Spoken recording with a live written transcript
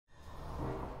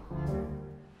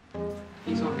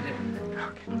He's over there.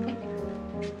 Okay.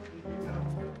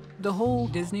 The whole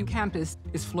Disney campus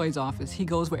is Floyd's office. He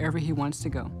goes wherever he wants to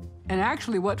go. And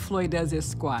actually, what Floyd does is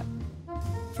squat.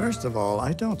 First of all,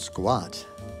 I don't squat.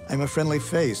 I'm a friendly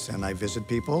face, and I visit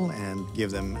people and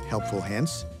give them helpful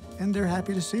hints, and they're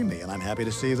happy to see me, and I'm happy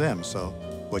to see them, so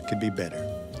what could be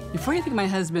better? Before you think my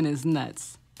husband is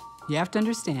nuts, you have to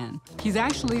understand, he's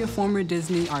actually a former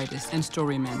Disney artist and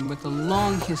storyman with a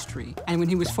long history. And when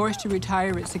he was forced to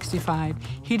retire at 65,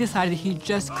 he decided he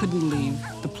just couldn't leave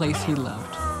the place he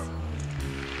loved.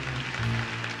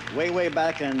 Way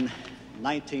back in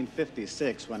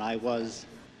 1956, when I was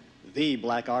the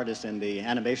black artist in the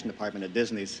animation department at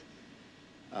Disney's,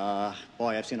 boy,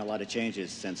 I've seen a lot of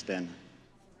changes since then.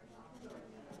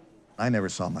 I never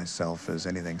saw myself as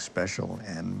anything special,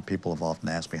 and people have often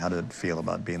asked me, how did it feel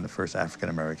about being the first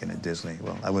African-American at Disney?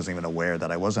 Well, I wasn't even aware that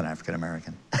I was an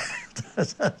African-American.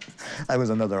 I was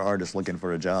another artist looking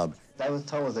for a job. I was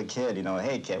told as a kid, you know,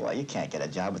 hey, kid, well, you can't get a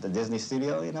job at the Disney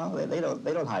studio, you know? They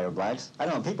don't hire blacks. I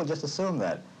don't know, people just assume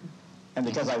that. And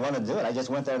because I wanted to do it, I just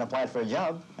went there and applied for a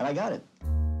job, and I got it.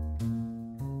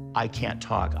 I can't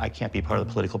talk. I can't be part of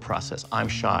the political process. I'm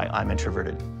shy. I'm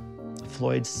introverted.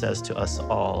 Floyd says to us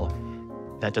all,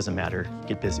 that doesn't matter.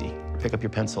 Get busy. Pick up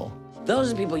your pencil. Those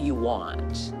are the people you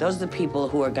want. Those are the people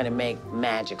who are going to make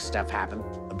magic stuff happen.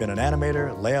 I've been an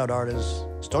animator, layout artist,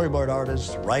 storyboard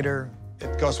artist, writer.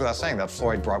 It goes without saying that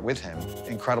Floyd brought with him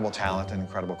incredible talent and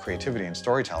incredible creativity and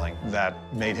storytelling that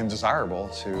made him desirable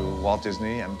to Walt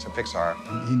Disney and to Pixar.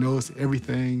 He knows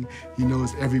everything. He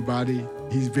knows everybody.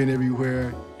 He's been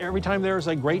everywhere. Every time there's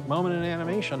a great moment in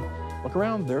animation, look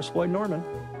around, there's Floyd Norman.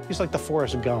 He's like the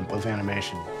Forrest Gump of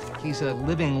animation. He's a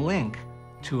living link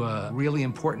to a really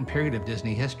important period of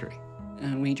Disney history.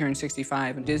 And when he turned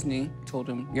 65, Disney told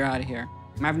him, you're out of here.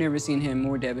 I've never seen him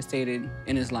more devastated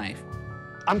in his life.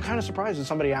 I'm kind of surprised that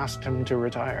somebody asked him to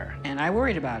retire. And I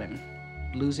worried about him,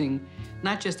 losing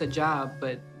not just a job,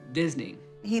 but Disney.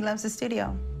 He loves the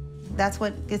studio. That's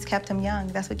what has kept him young.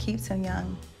 That's what keeps him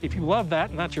young. If you love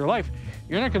that and that's your life,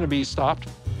 you're not going to be stopped.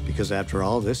 Because after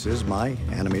all, this is my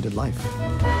animated life.